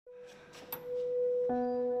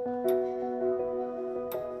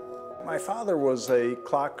My father was a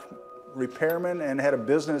clock repairman and had a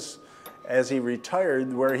business as he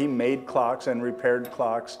retired where he made clocks and repaired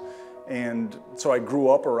clocks. And so I grew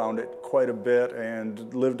up around it quite a bit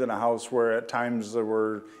and lived in a house where at times there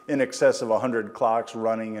were in excess of 100 clocks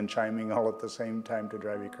running and chiming all at the same time to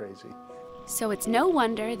drive you crazy. So it's no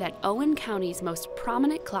wonder that Owen County's most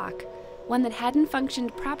prominent clock, one that hadn't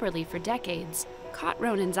functioned properly for decades, caught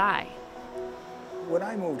Ronan's eye. When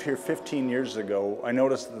I moved here 15 years ago, I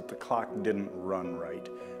noticed that the clock didn't run right.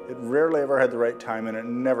 It rarely ever had the right time and it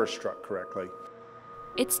never struck correctly.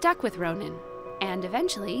 It stuck with Ronan, and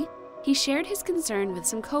eventually, he shared his concern with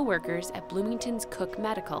some coworkers at Bloomington's Cook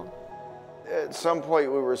Medical. At some point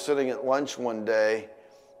we were sitting at lunch one day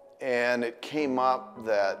and it came up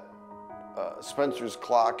that Spencer's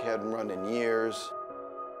clock hadn't run in years,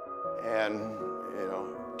 and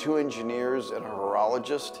 2 engineers and a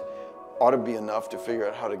horologist ought to be enough to figure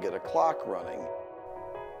out how to get a clock running.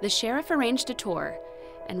 The sheriff arranged a tour,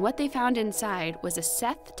 and what they found inside was a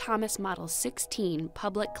Seth Thomas Model 16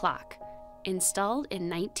 public clock, installed in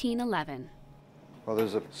 1911. Well,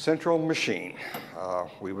 there's a central machine,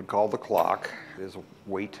 we would call the clock. It is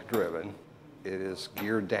weight driven. It is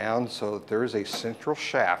geared down so that there is a central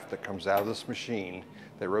shaft that comes out of this machine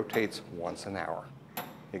that rotates once an hour.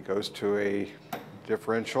 It goes to a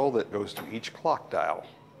differential that goes to each clock dial.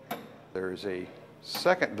 There is a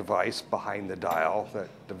second device behind the dial that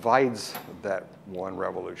divides that 1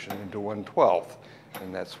 revolution into 1/12,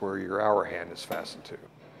 and that's where your hour hand is fastened to.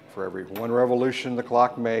 For every 1 revolution the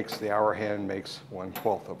clock makes, the hour hand makes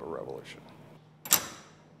 1/12 of a revolution.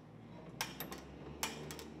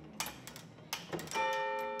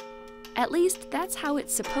 At least that's how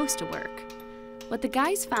it's supposed to work. What the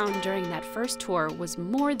guys found during that first tour was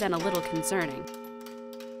more than a little concerning.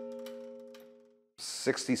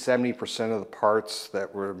 60–70% of the parts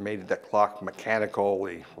that were made that clock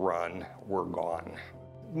mechanically run were gone.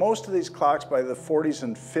 Most of these clocks by the 40s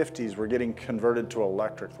and 50s were getting converted to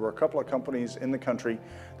electric. There were a couple of companies in the country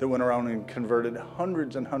that went around and converted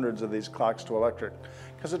hundreds and hundreds of these clocks to electric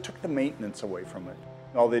because it took the maintenance away from it.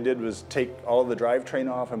 All they did was take all of the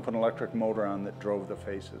drivetrain off and put an electric motor on that drove the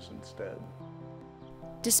faces instead.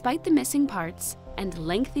 Despite the missing parts and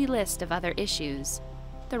lengthy list of other issues,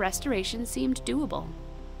 the restoration seemed doable.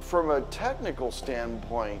 From a technical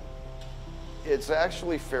standpoint, it's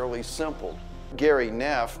actually fairly simple. Gary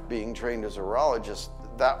Neff, being trained as a horologist,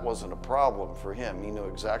 that wasn't a problem for him. He knew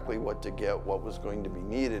exactly what to get, what was going to be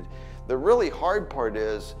needed. The really hard part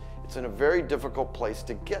is it's in a very difficult place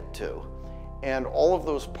to get to. And all of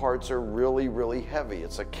those parts are really, really heavy.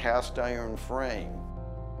 It's a cast iron frame.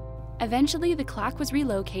 Eventually, the clock was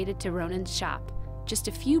relocated to Ronan's shop, just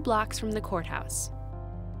a few blocks from the courthouse.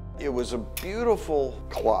 It was a beautiful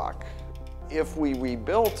clock. If we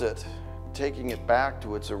rebuilt it, taking it back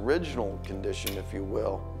to its original condition, if you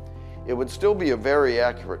will, it would still be a very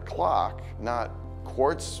accurate clock, not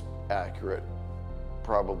quartz accurate,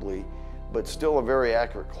 probably, but still a very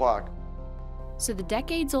accurate clock. So the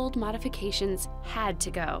decades-old modifications had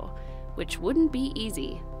to go, which wouldn't be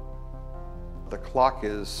easy. The clock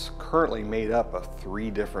is currently made up of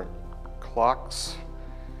 3 different clocks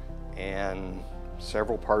and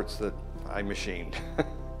several parts that I machined.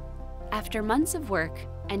 After months of work,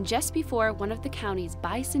 and just before one of the county's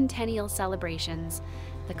bicentennial celebrations,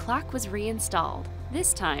 the clock was reinstalled,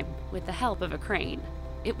 this time with the help of a crane.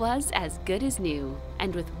 It was as good as new,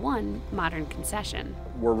 and with one modern concession.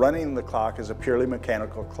 We're running the clock as a purely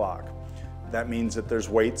mechanical clock. That means that there's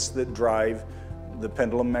weights that drive the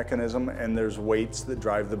pendulum mechanism and there's weights that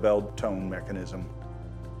drive the bell tone mechanism.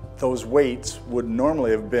 Those weights would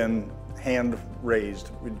normally have been hand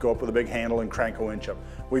raised. We'd go up with a big handle and crank a winch up.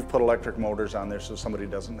 We've put electric motors on there so somebody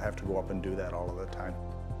doesn't have to go up and do that all of the time.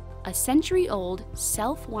 A century-old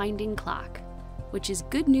self-winding clock, which is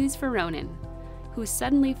good news for Ronan, who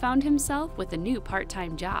suddenly found himself with a new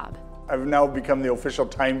part-time job. I've now become the official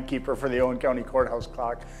timekeeper for the Owen County Courthouse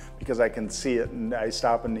clock because I can see it and I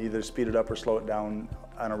stop and either speed it up or slow it down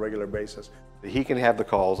on a regular basis. He can have the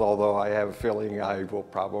calls, although I have a feeling I will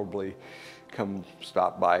probably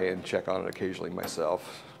stop by and check on it occasionally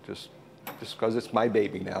myself, just because it's my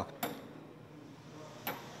baby now.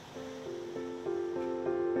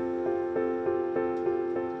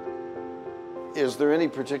 Is there any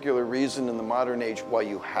particular reason in the modern age why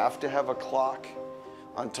you have to have a clock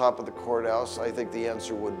on top of the courthouse? I think the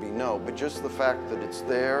answer would be no, but just the fact that it's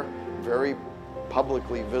there, very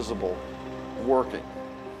publicly visible, working,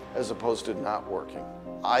 as opposed to not working.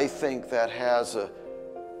 I think that has a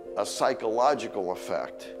psychological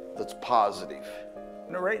effect that's positive.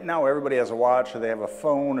 Right now everybody has a watch or they have a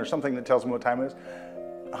phone or something that tells them what time it is.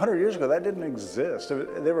 100 years ago, that didn't exist.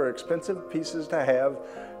 They were expensive pieces to have.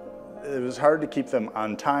 It was hard to keep them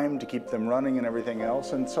on time, to keep them running and everything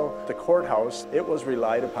else. And so the courthouse, it was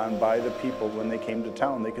relied upon by the people when they came to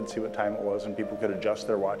town. They could see what time it was and people could adjust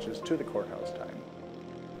their watches to the courthouse time.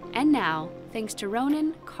 And now, thanks to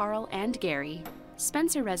Ronan, Carl, and Gary,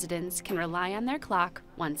 Spencer residents can rely on their clock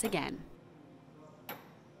once again.